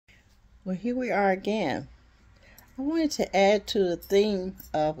Well, here we are again. I wanted to add to the theme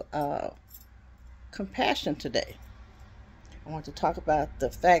of compassion today. I want to talk about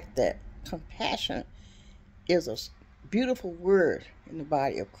the fact that compassion is a beautiful word in the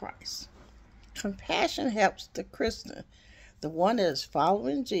body of Christ. Compassion helps the Christian, the one that is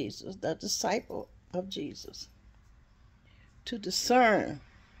following Jesus, the disciple of Jesus, to discern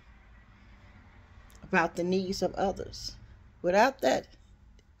about the needs of others. Without that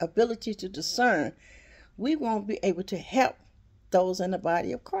ability to discern, we won't be able to help those in the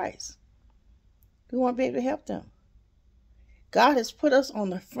body of Christ. We won't be able to help them. God has put us on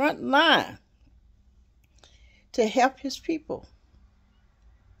the front line to help his people.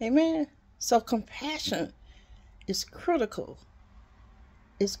 Amen. So compassion is critical.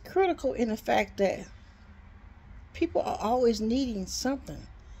 It's critical in the fact that people are always needing something.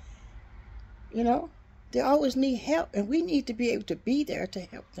 They always need help, and we need to be able to be there to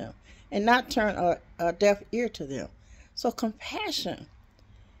help them and not turn a deaf ear to them. So compassion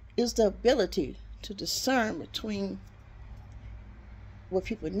is the ability to discern between what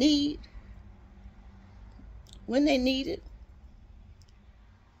people need, when they need it,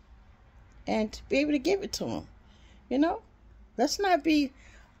 and to be able to give it to them. Let's not be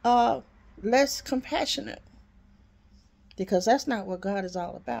less compassionate, because that's not what God is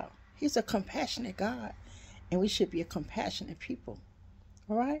all about. He's a compassionate God, and we should be a compassionate people.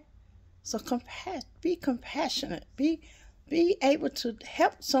 All right? So be compassionate. Be able to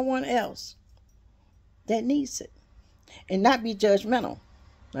help someone else that needs it, and not be judgmental.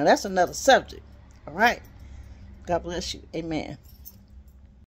 Now, that's another subject. All right? God bless you. Amen.